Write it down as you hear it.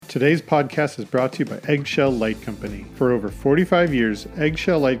Today's podcast is brought to you by Eggshell Light Company. For over 45 years,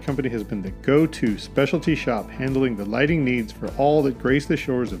 Eggshell Light Company has been the go-to specialty shop handling the lighting needs for all that grace the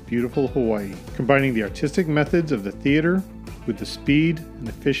shores of beautiful Hawaii. Combining the artistic methods of the theater with the speed and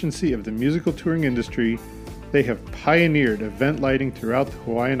efficiency of the musical touring industry, they have pioneered event lighting throughout the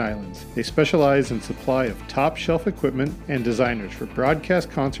Hawaiian Islands. They specialize in supply of top-shelf equipment and designers for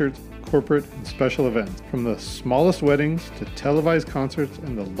broadcast concerts, corporate, and special events. From the smallest weddings to televised concerts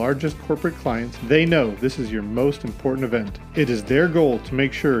and the largest corporate clients, they know this is your most important event. It is their goal to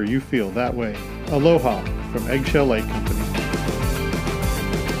make sure you feel that way. Aloha from Eggshell Light Company.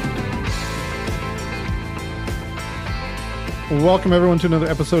 Welcome everyone to another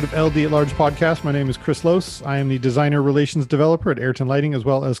episode of LD at Large Podcast. My name is Chris Lose. I am the designer relations developer at Ayrton Lighting, as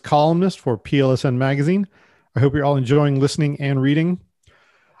well as columnist for PLSN Magazine. I hope you're all enjoying listening and reading.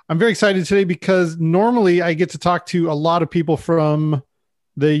 I'm very excited today because normally I get to talk to a lot of people from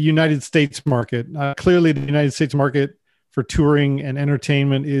the United States market. Clearly, the United States market for touring and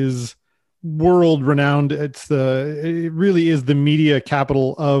entertainment is world renowned. It really is the media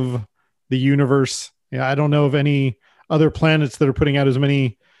capital of the universe. I don't know of any other planets that are putting out as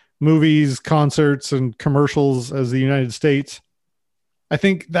many movies, concerts, and commercials as the United States. I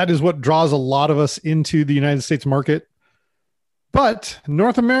think that is what draws a lot of us into the United States market. But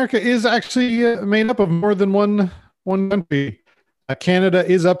North America is actually made up of more than one country. Canada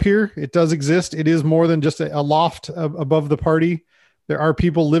is up here. It does exist. It is more than just a loft above the party. There are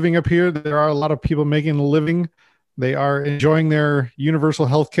people living up here. There are a lot of people making a living. They are enjoying their universal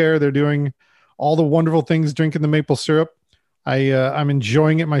health care. They're doing all the wonderful things, drinking the maple syrup. I'm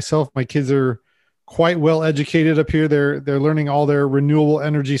enjoying it myself. My kids are quite well educated up here. They're learning all their renewable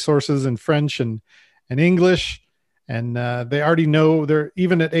energy sources in French and English. And they already know, they're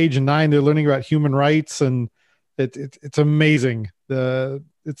even at age 9, they're learning about human rights, and it's amazing.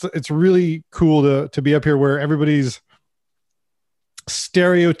 It's really cool to be up here where everybody's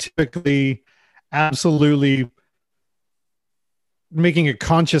stereotypically absolutely making a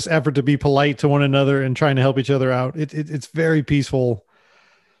conscious effort to be polite to one another and trying to help each other out. It's very peaceful.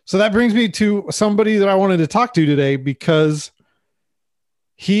 So that brings me to somebody that I wanted to talk to today because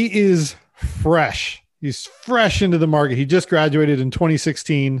he is fresh. He's fresh into the market. He just graduated in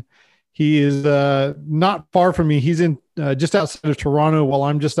 2016. He is not far from me. He's in just outside of Toronto while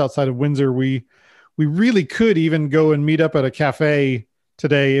I'm just outside of Windsor. We really could even go and meet up at a cafe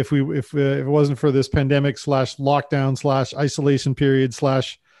today if it wasn't for this pandemic / lockdown / isolation period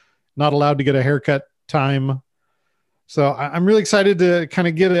 / not allowed to get a haircut time. So I'm really excited to kind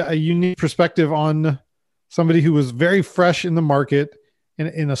of get a unique perspective on somebody who was very fresh in the market,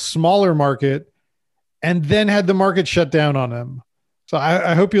 in a smaller market, and then had the market shut down on him. So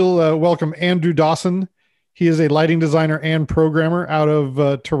I hope you'll welcome Andrew Dawson. He is a lighting designer and programmer out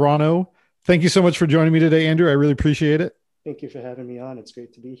of Toronto. Thank you so much for joining me today, Andrew. I really appreciate it. Thank you for having me on. It's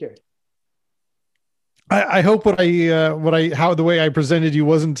great to be here. I hope the way I presented you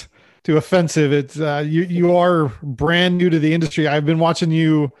wasn't too offensive. It's you are brand new to the industry. I've been watching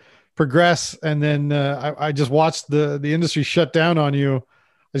you progress, and then I just watched the industry shut down on you.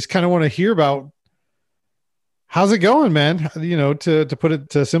 I just kind of want to hear about how's it going, man. To put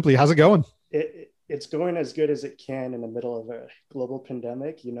it simply, how's it going? It's going as good as it can in the middle of a global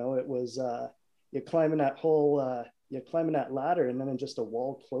pandemic. It was you're climbing that ladder, and then just a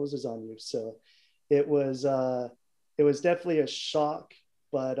wall closes on you. So it was definitely a shock,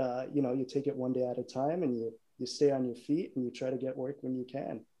 but you take it one day at a time, and you stay on your feet, and you try to get work when you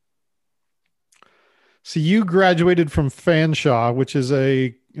can. So you graduated from Fanshawe, which is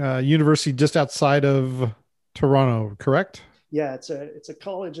a university just outside of Toronto, correct? Yeah, it's a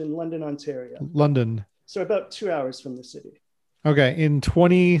college in London, Ontario. London. So about 2 hours from the city. Okay, in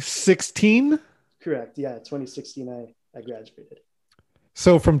 2016? Correct. Yeah, 2016 I graduated.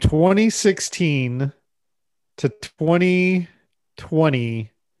 So from 2016 to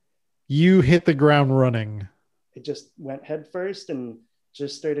 2020, you hit the ground running. I just went head first and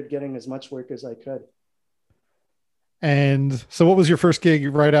just started getting as much work as I could. And so what was your first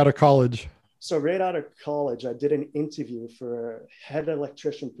gig right out of college? So right out of college, I did an interview for a head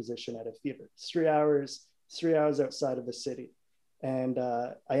electrician position at a theater, 3 hours outside of the city. And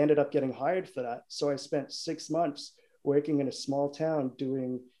I ended up getting hired for that. So I spent 6 months working in a small town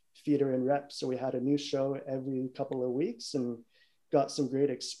doing theater and rep. So we had a new show every couple of weeks and got some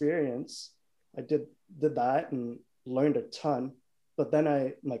great experience. I did that and learned a ton. But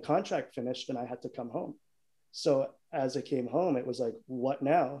then my contract finished and I had to come home. So as I came home, it was like, what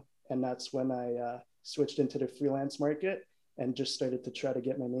now? And that's when I switched into the freelance market and just started to try to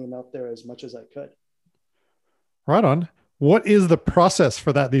get my name out there as much as I could. Right on. What is the process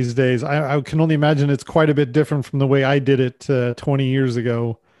for that these days? I can only imagine it's quite a bit different from the way I did it 20 years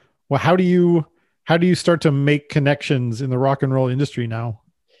ago. Well, how do you start to make connections in the rock and roll industry now?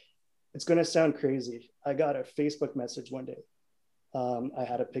 It's going to sound crazy. I got a Facebook message one day. I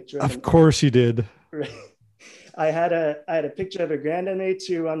had a picture of Of course you did. I had a picture of a Grand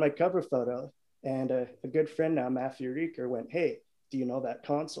MA2 on my cover photo, and a good friend now, Matthew Reeker, went, "Hey, do you know that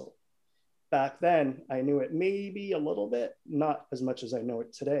console?" Back then, I knew it maybe a little bit, not as much as I know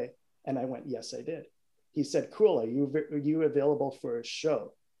it today. And I went, "Yes, I did." He said, "Cool, are you available for a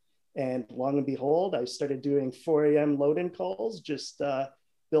show?" And long and behold, I started doing 4 a.m. load-in calls, just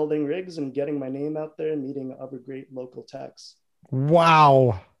building rigs and getting my name out there and meeting other great local techs.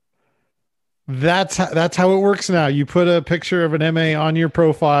 Wow. That's how it works now. You put a picture of an MA on your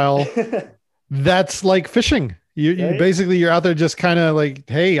profile. That's like fishing. You Right? basically you're out there just kind of like,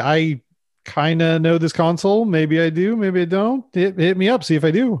 hey, I kind of know this console. Maybe I do, maybe I don't. Hit me up, see if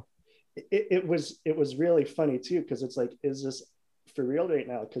I do. It was really funny too, because it's like, is this for real right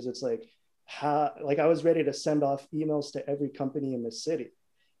now? Because it's like, how, like, I was ready to send off emails to every company in the city,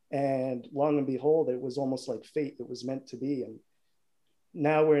 and long and behold, it was almost like fate. It was meant to be. And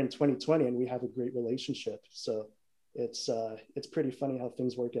now we're in 2020 and we have a great relationship. So it's pretty funny how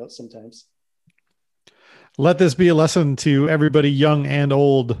things work out sometimes. Let this be a lesson to everybody young and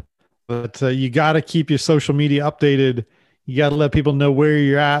old, but you got to keep your social media updated. You got to let people know where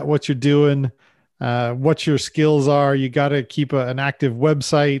you're at, what you're doing, what your skills are. You got to keep an active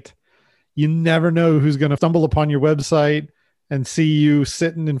website. You never know who's going to stumble upon your website and see you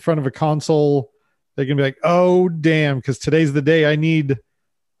sitting in front of a console. They're going to be like, "Oh, damn, because today's the day I need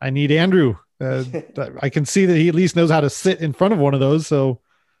Andrew." I can see that he at least knows how to sit in front of one of those. So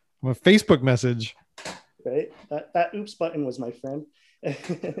I'm a Facebook message. Right? That oops button was my friend.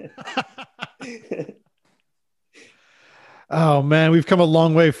 Oh man, we've come a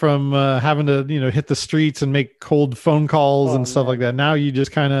long way from having to, hit the streets and make cold phone calls Oh and stuff man, like that. Now you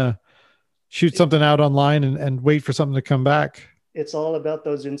just kind of shoot something out online and wait for something to come back. it's all about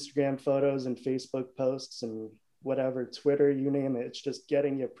those Instagram photos and Facebook posts and whatever, Twitter, you name it. It's just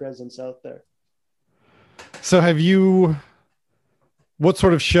getting your presence out there. So what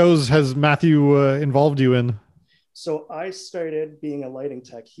sort of shows has Matthew involved you in? So I started being a lighting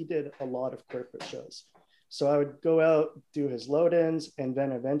tech. He did a lot of corporate shows. So I would go out, do his load ins, and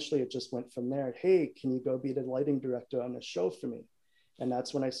then eventually it just went from there. "Hey, can you go be the lighting director on the show for me?" And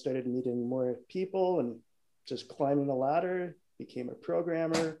that's when I started meeting more people and just climbing the ladder, became a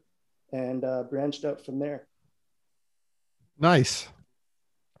programmer, and branched out from there. Nice.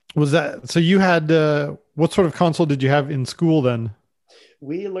 Was that so? You had what sort of console did you have in school then?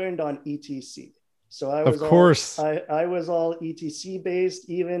 We learned on ETC. So I Of was all course. I was all ETC based,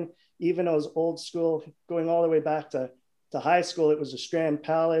 even I was old school, going all the way back to high school. It was the Strand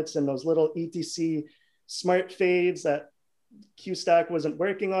palettes and those little ETC smart fades that QStack wasn't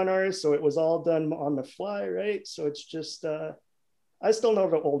working on ours. So it was all done on the fly, right? So it's just I still know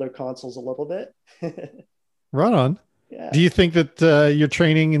the older consoles a little bit. Right on. Yeah, Do you think that your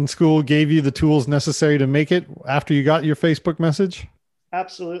training in school gave you the tools necessary to make it after you got your Facebook message?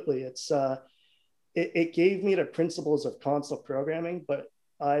 absolutely. It gave me the principles of console programming, but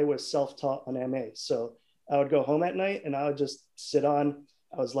I was self-taught on MA. So I would go home at night and I would just sit on.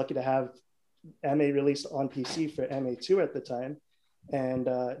 I was lucky to have MA released on PC for MA2 at the time, and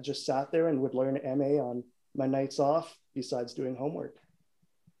just sat there and would learn MA on my nights off besides doing homework.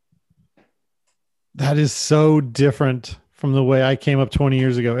 That is so different from the way I came up 20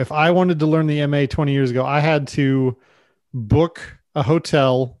 years ago. If I wanted to learn the MA 20 years ago, I had to book a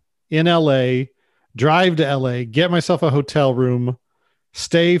hotel in LA, drive to LA, get myself a hotel room,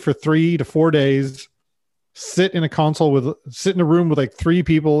 stay for 3 to 4 days, sit in a room with like three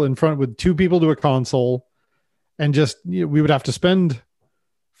people in front with two people to a console, and just we would have to spend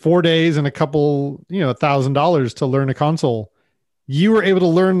 4 days and a couple $1,000 to learn a console. You were able to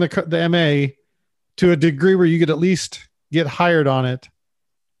learn the MA to a degree where you could at least get hired on it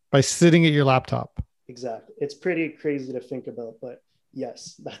by sitting at your laptop. Exactly. It's pretty crazy to think about, but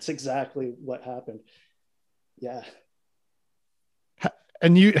yes, that's exactly what happened. Yeah.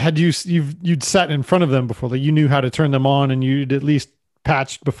 And you'd sat in front of them before, like you knew how to turn them on, and you'd at least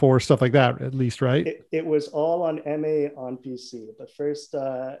patched before, stuff like that, at least, right? It was all on MA on PC. The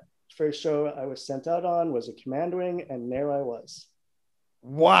first show I was sent out on was a Command Wing, and there I was.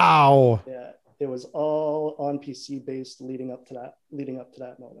 Wow. Yeah, it was all on PC based leading up to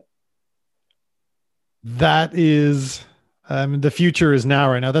that moment. That is, the future is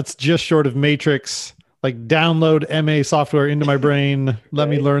now right now. That's just short of Matrix. Like download MA software into my brain. Let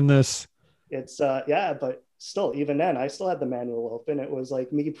me Right? learn this. It's but still, even then, I still had the manual open. It was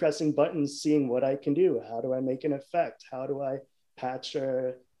like me pressing buttons, seeing what I can do. How do I make an effect? How do I patch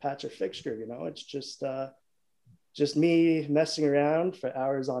a fixture? You know, it's just me messing around for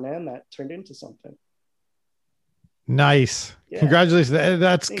hours on end that turned into something. Nice. Yeah. Congratulations.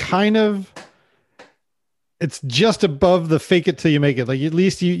 That's kind of, it's just above the fake it till you make it. Like at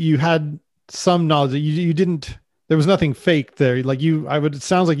least you had some knowledge that you didn't, there was nothing fake there. Like it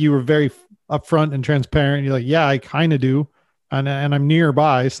sounds like you were very upfront and transparent. You're like, yeah, I kind of do. And I'm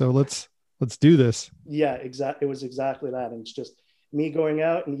nearby. So let's do this. Yeah, exactly. It was exactly that. And it's just me going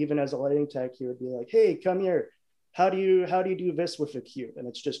out, and even as a lighting tech, he would be like, hey, come here. How do you do this with a cube? And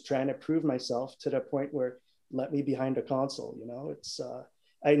it's just trying to prove myself to the point where let me behind a console. You know, it's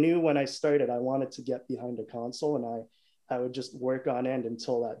I knew when I started I wanted to get behind a console, and I would just work on end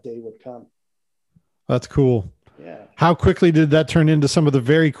until that day would come. That's cool. Yeah. How quickly did that turn into some of the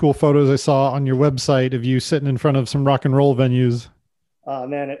very cool photos I saw on your website of you sitting in front of some rock and roll venues?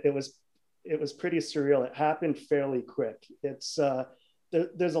 Man, it was pretty surreal. It happened fairly quick. It's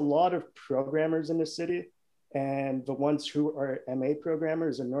there's a lot of programmers in the city, and the ones who are MA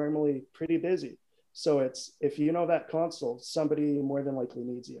programmers are normally pretty busy. So it's, if you know that console, somebody more than likely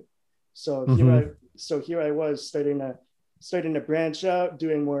needs you. So here I was starting to branch out,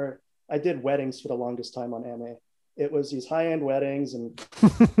 doing more. I did weddings for the longest time on MA. It was these high-end weddings, and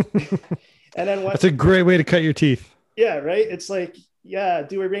and then that's a great way to cut your teeth. Yeah, right. It's like, yeah,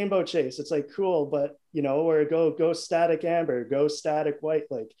 do a rainbow chase. It's like cool, but you know, or go static amber, go static white,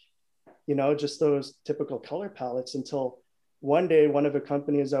 like, you know, just those typical color palettes, until one day one of the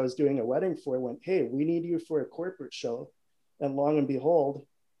companies I was doing a wedding for went, hey, we need you for a corporate show. And long and behold,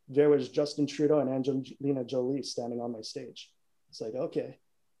 there was Justin Trudeau and Angelina Jolie standing on my stage. It's like, okay.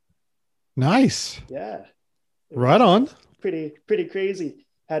 Nice. Yeah. Right on. Pretty crazy.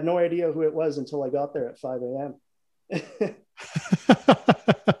 Had no idea who it was until I got there at 5 a.m.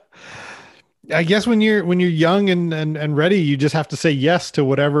 I guess when you're young and ready, you just have to say yes to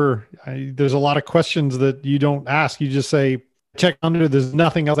whatever. There's a lot of questions that you don't ask. You just say, check under, there's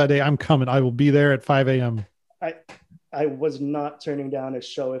nothing else that day. I'm coming. I will be there at 5 a.m. I was not turning down a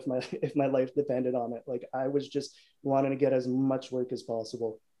show if my life depended on it. Like, I was just wanting to get as much work as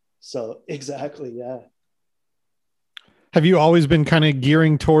possible. So exactly. Yeah. Have you always been kind of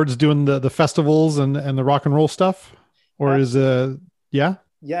gearing towards doing the festivals and the rock and roll stuff? Or yeah?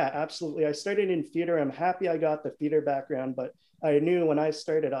 Yeah, absolutely. I started in theater. I'm happy I got the theater background, but I knew when I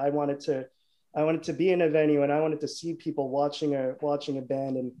started, I wanted to be in a venue, and I wanted to see people watching a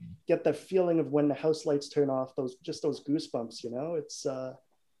band and get the feeling of when the house lights turn off, those goosebumps, you know. It's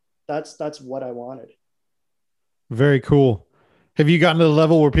that's what I wanted. Very cool. Have you gotten to the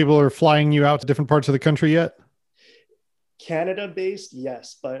level where people are flying you out to different parts of the country yet? Canada based,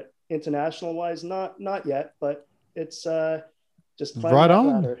 yes, but international wise, not yet, but it's just right on.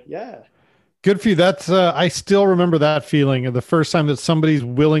 ladder. Yeah. Good for you. That's I still remember that feeling of the first time that somebody's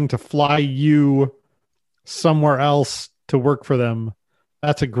willing to fly you somewhere else to work for them.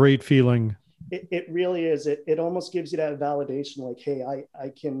 That's a great feeling. It really is. It almost gives you that validation, like, hey,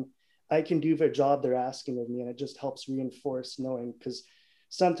 I can do the job they're asking of me, and it just helps reinforce knowing, because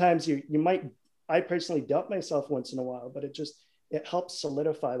sometimes you might, I personally doubt myself once in a while, but it helps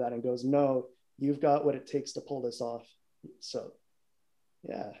solidify that and goes, no, you've got what it takes to pull this off. So,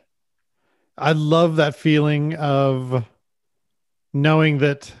 yeah. I love that feeling of knowing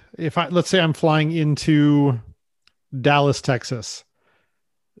that let's say I'm flying into Dallas, Texas.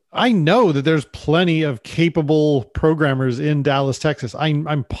 I know that there's plenty of capable programmers in Dallas, Texas.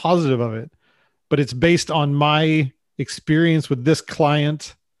 I'm positive of it, but it's based on my experience with this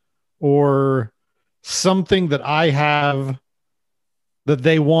client or something that I have that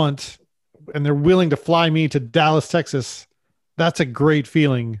they want, and they're willing to fly me to Dallas, Texas. That's a great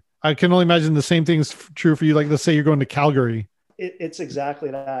feeling. I can only imagine the same thing's true for you. Like, let's say you're going to Calgary. It's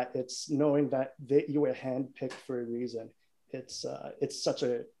exactly that. It's knowing that you were handpicked for a reason. It's such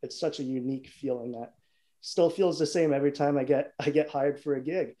a unique feeling that still feels the same every time I get hired for a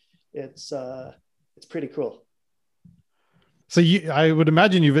gig. It's pretty cool. So I would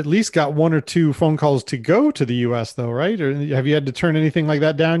imagine you've at least got one or two phone calls to go to the US though, right? Or have you had to turn anything like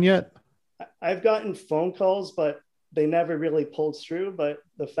that down yet? I've gotten phone calls, but they never really pulled through. But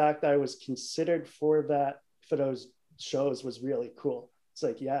the fact that I was considered for those shows was really cool. It's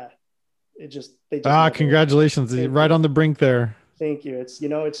like, yeah, congratulations. Right on the brink there. Thank you. It's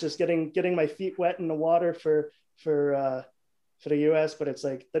just getting my feet wet in the water for the US, but it's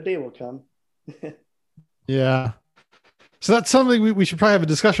like the day will come. Yeah. So that's something we should probably have a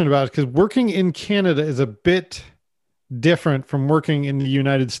discussion about, because working in Canada is a bit different from working in the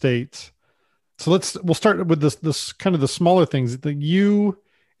United States. So we'll start with this kind of the smaller things that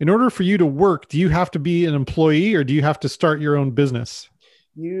in order for you to work, do you have to be an employee or do you have to start your own business?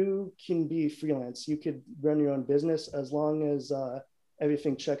 You can be freelance. You could run your own business as long as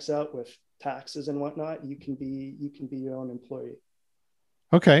everything checks out with taxes and whatnot. You can be your own employee.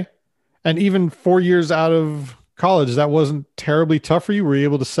 Okay. And even 4 years out of college, that wasn't terribly tough for you. Were you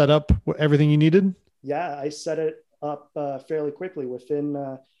able to set up everything you needed? Yeah, I set it up fairly quickly.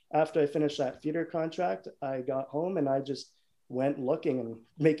 Within after I finished that theater contract, I got home and I just went looking and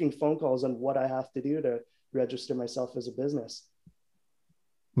making phone calls on what I have to do to register myself as a business.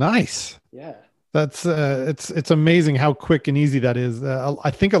 Nice. Yeah. That's it's amazing how quick and easy that is. I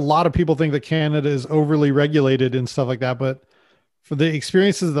think a lot of people think that Canada is overly regulated and stuff like that, but for the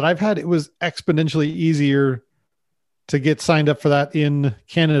experiences that I've had, it was exponentially easier to get signed up for that in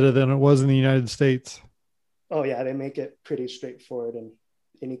Canada than it was in the United States. Oh yeah, they make it pretty straightforward, and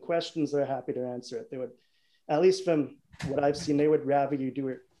any questions they're happy to answer it. They would, at least from what I've seen, they would rather you do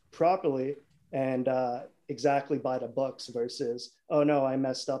it properly and exactly by the books versus, oh no, I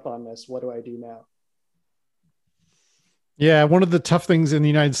messed up on this. What do I do now? Yeah, one of the tough things in the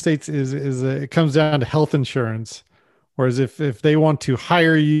United States is it comes down to health insurance. Whereas if they want to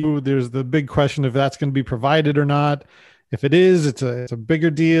hire you, there's the big question if that's going to be provided or not. If it is, it's a bigger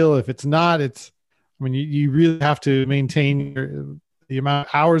deal. If it's not, I mean, you really have to maintain the amount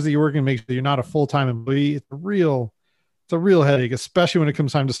of hours that you work and make sure you're not a full-time employee. It's a real headache, especially when it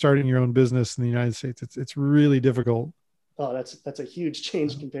comes time to starting your own business in the United States. It's really difficult. Oh, that's a huge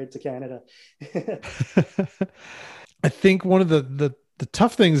change compared to Canada. I think one of the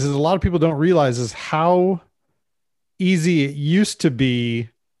tough things is a lot of people don't realize is how easy it used to be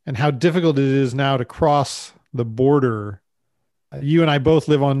and how difficult it is now to cross the border. You and I both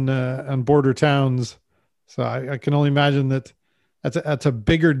live on border towns, so I can only imagine that's a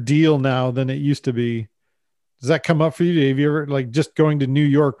bigger deal now than it used to be. Does that come up for you? Have you ever like just going to New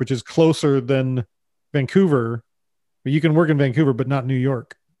York, which is closer than Vancouver, but you can work in Vancouver but not New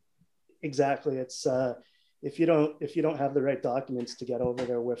York? Exactly. It's if you don't have the right documents to get over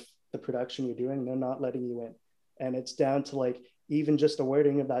there with the production you're doing, they're not letting you in. And it's down to like even just the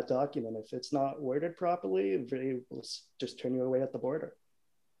wording of that document. If it's not worded properly, they will just turn you away at the border.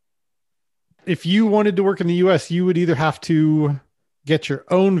 If you wanted to work in the US, you would either have to get your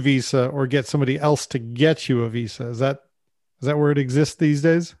own visa or get somebody else to get you a visa. Is that where it exists these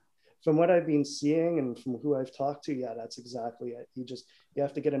days? From what I've been seeing and from who I've talked to, yeah, that's exactly it. You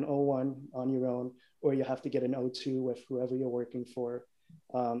have to get an O1 on your own, or you have to get an O2 with whoever you're working for.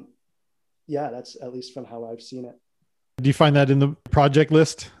 Yeah, that's at least from how I've seen it. Do you find that in the project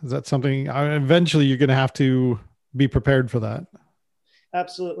list? Is that something eventually you're going to have to be prepared for that?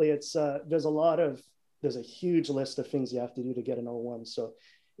 Absolutely. It's there's a huge list of things you have to do to get an O1. So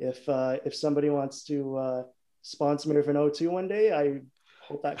if somebody wants to sponsor me with an O2 one day, I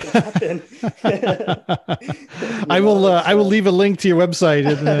hope that can happen. I will leave a link to your website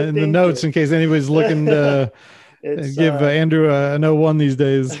in the notes in case anybody's looking to give Andrew an O1 these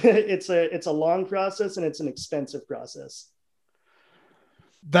days. It's a long process and it's an expensive process.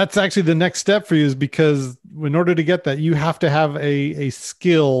 That's actually the next step for you, is because in order to get that, you have to have a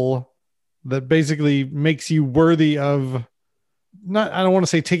skill that basically makes you worthy of not, I don't want to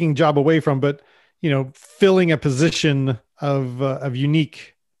say taking job away from, but filling a position of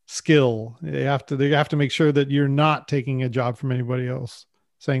unique skill. They have to make sure that you're not taking a job from anybody else,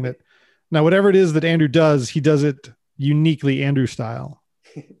 saying that now, whatever it is that Andrew does, he does it uniquely Andrew style.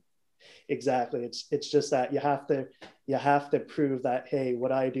 Exactly. It's just that you have to prove that, hey,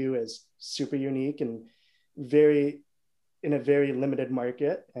 what I do is super unique and in a very limited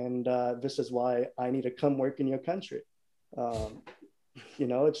market, and this is why I need to come work in your country.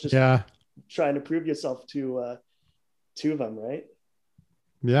 It's just trying to prove yourself to them, right?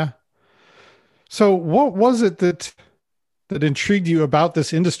 Yeah. So, what was it that intrigued you about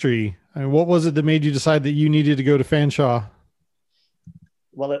this industry? I mean, what was it that made you decide that you needed to go to Fanshawe?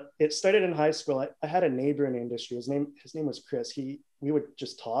 Well, it started in high school. I had a neighbor in the industry. His name was Chris. We would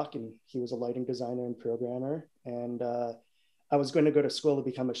just talk, and he was a lighting designer and programmer. And I was going to go to school to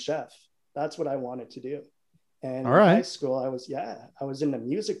become a chef. That's what I wanted to do. And in high school, I was in the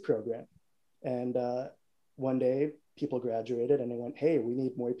music program. And one day, people graduated, and they went, "Hey, we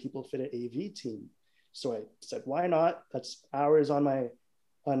need more people for the AV team." So I said, "Why not? That's hours on my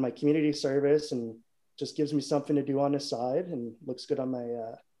community service, and just gives me something to do on the side and looks good on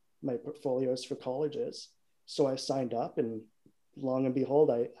my portfolios for colleges." So I signed up, and long and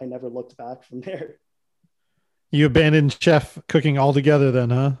behold, I never looked back from there. You abandoned chef cooking altogether then,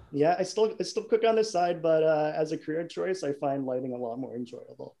 huh? Yeah, I still cook on the side, but as a career choice, I find lighting a lot more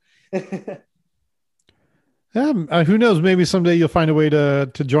enjoyable. Yeah, who knows? Maybe someday you'll find a way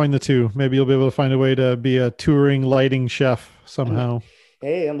to join the two. Maybe you'll be able to find a way to be a touring lighting chef And somehow.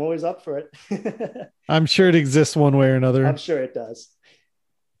 hey, I'm always up for it. I'm sure it exists one way or I'm another. sure it does.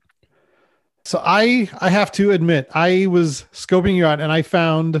 So I have to admit, I was scoping you out and I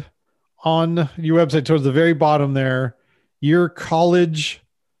found on your website towards the very bottom there your college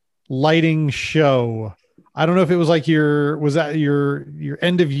lighting show. I don't know if it was like was that your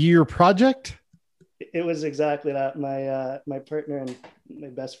end of year project? It was exactly that. My partner and my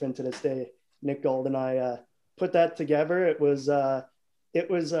best friend to this day, Nick Gold, and I put that together. It was a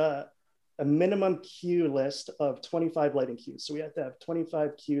minimum cue list of 25 lighting cues. So we had to have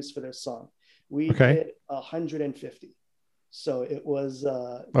 25 cues for this song. We Okay. hit 150. So it was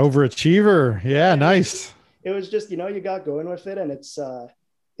Overachiever. Yeah, it was nice. it was just, you got going with it, and it's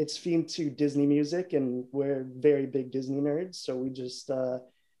themed to Disney music, and we're very big Disney nerds. So we just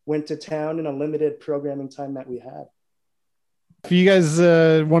went to town in a limited programming time that we had. If you guys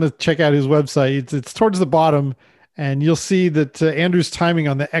want to check out his website, it's towards the bottom, and you'll see that Andrew's timing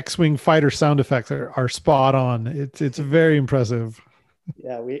on the X-wing fighter sound effects are spot on. It's very impressive.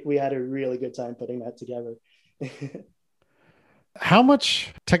 Yeah, we had a really good time putting that together. How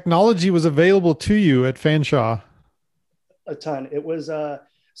much technology was available to you at Fanshawe? A ton. It was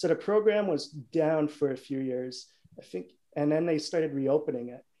so the program was down for a few years, I think, and then they started reopening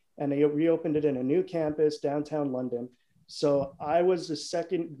it, and they reopened it in a new campus downtown London. So I was the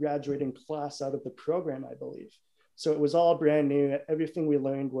second graduating class out of the program, I believe. So it was all brand new. Everything we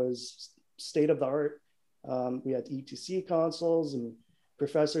learned was state of the art. We had ETC consoles and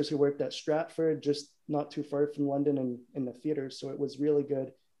professors who worked at Stratford, just not too far from London, and in the theater. So it was really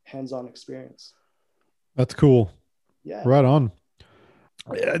good hands-on experience. That's cool. Yeah. Right on.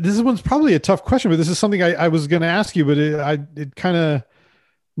 This one's probably a tough question, but this is something I was going to ask you, but it kind of,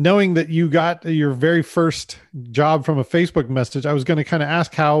 knowing that you got your very first job from a Facebook message, I was going to kind of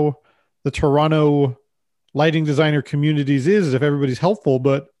ask how the Toronto lighting designer communities is, if everybody's helpful,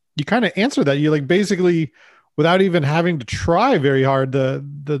 but you kind of answer that. You like basically, without even having to try very hard,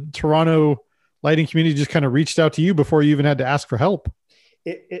 the Toronto lighting community just kind of reached out to you before you even had to ask for help.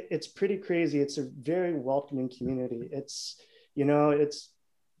 It's pretty crazy. It's a very welcoming community. It's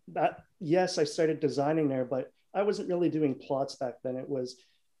that, yes, I started designing there, but I wasn't really doing plots back then. It was,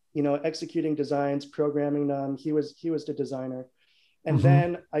 executing designs, programming them. He was the designer. And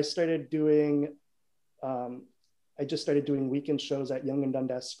then I started doing, I just started doing weekend shows at Yonge and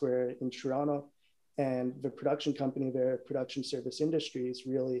Dundas Square in Toronto. And the production company there, Production Service Industries,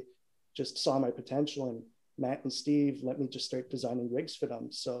 really just saw my potential, and Matt and Steve let me just start designing rigs for them.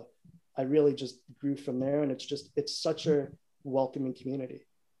 So I really just grew from there, and it's such a welcoming community.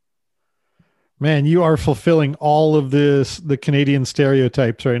 Man, you are fulfilling all of the Canadian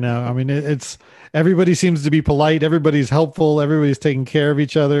stereotypes right now. I mean, it's everybody seems to be polite, everybody's helpful, everybody's taking care of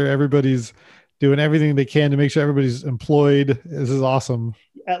each other, everybody's doing everything they can to make sure everybody's employed. This is awesome.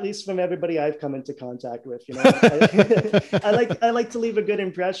 At least from everybody I've come into contact with, I like to leave a good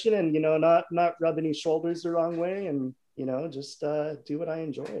impression, and not rub any shoulders the wrong way, and just do what I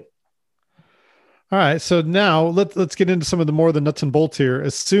enjoy. All right, so now let's get into some of the nuts and bolts here.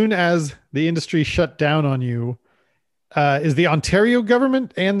 As soon as the industry shut down on you, is the Ontario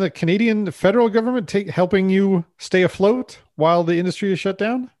government and the Canadian federal government helping you stay afloat while the industry is shut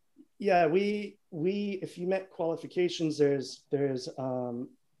down? Yeah, we if you met qualifications, there's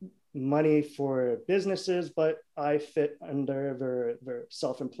money for businesses, but I fit under the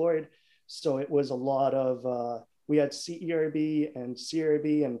self-employed. So it was a lot of we had CERB and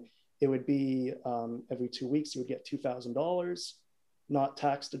CRB, and it would be every 2 weeks you would get $2,000, not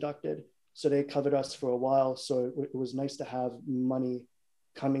tax deducted. So they covered us for a while. So it was nice to have money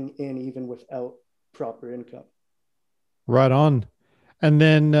coming in even without proper income. Right on. And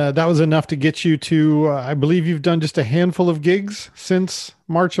then that was enough to get you to, I believe you've done just a handful of gigs since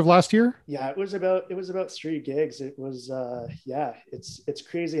March of last year. Yeah, it was about 3 gigs. It was, it's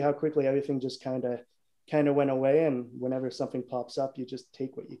crazy how quickly everything just kind of went away. And whenever something pops up, you just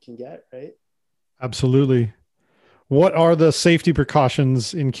take what you can get, right? Absolutely. What are the safety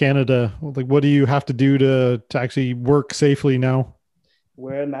precautions in Canada? Like, what do you have to do to actually work safely now?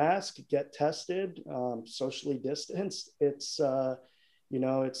 Wear a mask, get tested, socially distanced. It's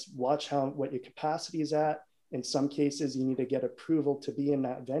watch what your capacity is at. In some cases, you need to get approval to be in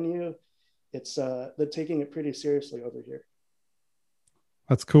that venue. They're taking it pretty seriously over here.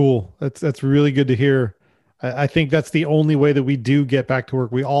 That's cool. That's really good to hear. I think that's the only way that we do get back to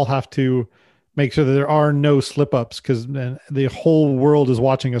work. We all have to make sure that there are no slip ups, because the whole world is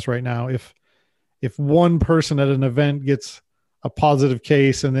watching us right now. If one person at an event gets a positive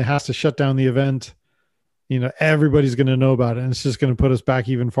case and it has to shut down the event, everybody's going to know about it, and it's just going to put us back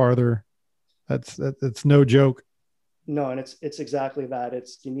even farther. That's no joke. No, and it's exactly that.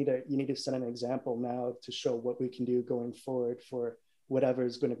 It's you need to set an example now to show what we can do going forward for whatever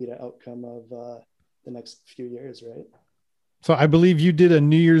is going to be the outcome of the next few years, right? So I believe you did a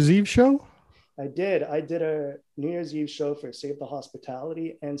New Year's Eve show. I did. I did a New Year's Eve show for Save the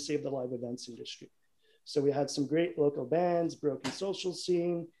Hospitality and Save the Live Events Industry. So we had some great local bands, Broken Social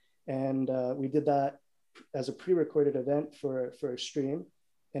Scene, and we did that as a pre-recorded event for a stream.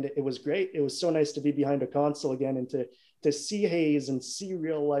 And it was great. It was so nice to be behind a console again and to see haze and see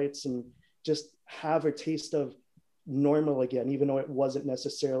real lights and just have a taste of normal again, even though it wasn't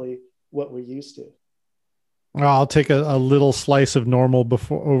necessarily what we're used to. I'll take a little slice of normal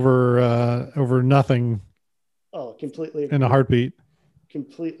before over nothing. Oh, completely agreed. In a heartbeat.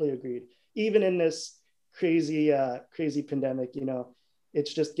 Completely agreed. Even in this crazy pandemic,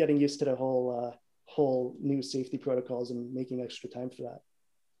 it's just getting used to the whole new safety protocols and making extra time for that.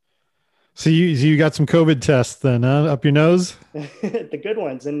 So you got some COVID tests then, huh? Up your nose? The good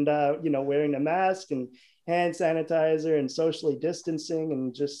ones. And, wearing a mask and hand sanitizer and socially distancing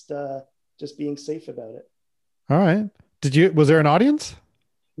and just being safe about it. All right. Was there an audience?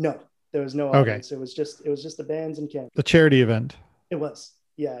 No, there was no audience. Okay. It was just the bands and camp. The charity event. It was.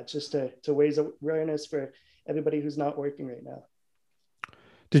 Yeah. Just to raise awareness for everybody who's not working right now.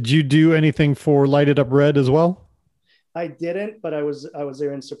 Did you do anything for Lighted Up Red as well? I didn't, but I was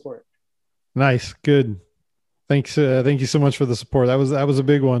there in support. Nice. Good. Thanks. Thank you so much for the support. That was a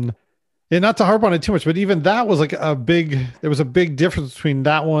big one. And not to harp on it too much, but even that was like there was a big difference between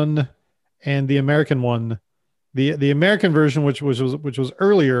that one and the American one. The American version, which was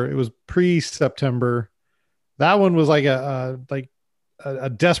earlier, it was pre-September. That one was like a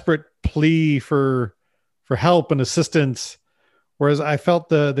desperate plea for help and assistance. Whereas I felt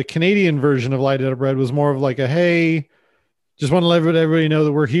the Canadian version of Lighted Up Red was more of like a, hey, just want to let everybody know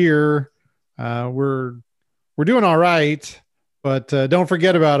that we're here. We're doing all right, but don't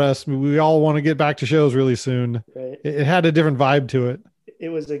forget about us. We all want to get back to shows really soon. Right. It had a different vibe to it. It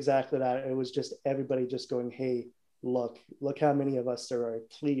was exactly that. It was just everybody just going, hey, look how many of us there are.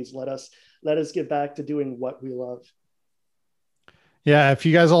 Please let us get back to doing what we love. Yeah. If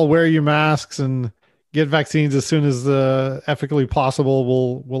you guys all wear your masks and get vaccines as soon as ethically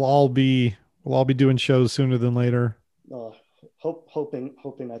possible, we'll all be doing shows sooner than later. Oh, hoping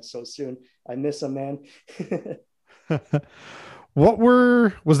that's so soon. I miss them, man.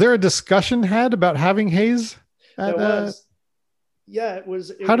 Was there a discussion had about having haze? There was. Yeah, it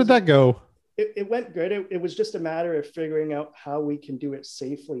was. How did that go? It went good. It was just a matter of figuring out how we can do it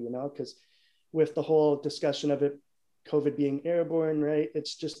safely, because with the whole discussion of it, COVID being airborne, right?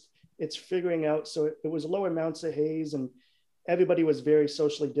 It's figuring out. So it was low amounts of haze and everybody was very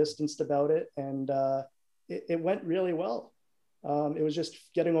socially distanced about it. And it went really well. It was just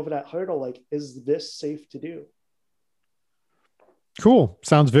getting over that hurdle. Like, is this safe to do? Cool.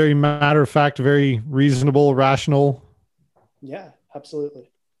 Sounds very matter of fact, very reasonable, rational. Yeah,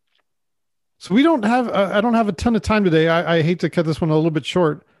 absolutely. So I don't have a ton of time today. I hate to cut this one a little bit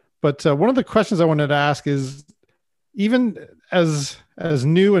short, but one of the questions I wanted to ask is, even as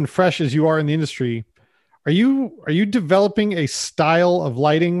new and fresh as you are in the industry, are you developing a style of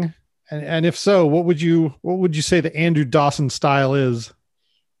lighting? And if so, what would you say the Andrew Dawson style is?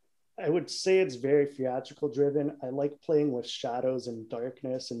 I would say it's very theatrical driven. I like playing with shadows and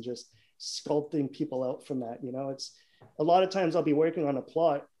darkness and just sculpting people out from that. It's a lot of times I'll be working on a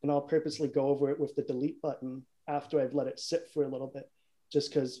plot and I'll purposely go over it with the delete button after I've let it sit for a little bit,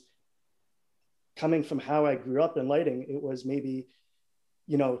 just because coming from how I grew up in lighting, it was maybe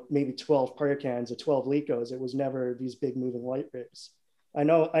 12 Parkans or 12 Lecos. It was never these big moving light rigs. I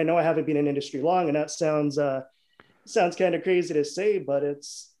know I haven't been in industry long, and that sounds kind of crazy to say, but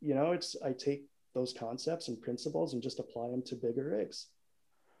I take those concepts and principles and just apply them to bigger rigs.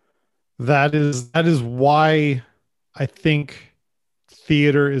 That is why I think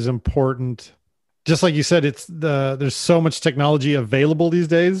theater is important. Just like you said, there's so much technology available these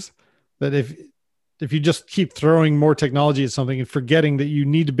days that if you just keep throwing more technology at something and forgetting that you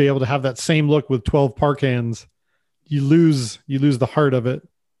need to be able to have that same look with 12 Parkans, you lose the heart of it.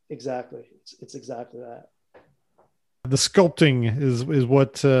 Exactly. It's exactly that. The sculpting is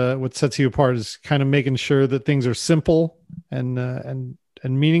what sets you apart, is kind of making sure that things are simple and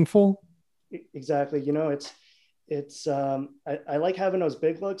meaningful. Exactly. I like having those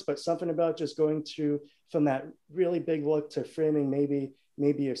big looks, but something about just going from that really big look to framing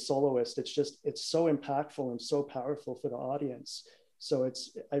maybe a soloist. It's so impactful and so powerful for the audience. So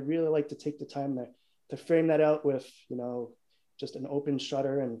I really like to take the time to frame that out with, just an open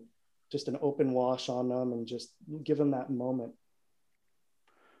shutter and just an open wash on them and just give them that moment.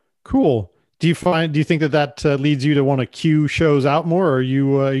 Cool. Do you think that leads you to want to queue shows out more, or are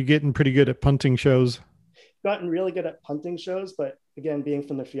you getting pretty good at punting shows? Gotten really good at punting shows, but again, being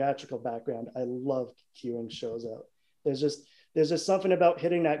from the theatrical background, I love queuing shows out. There's just something about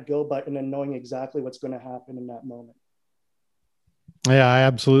hitting that go button and knowing exactly what's going to happen in that moment. Yeah, I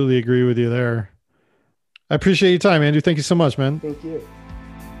absolutely agree with you there. I appreciate your time, Andrew. Thank you so much, man. Thank you.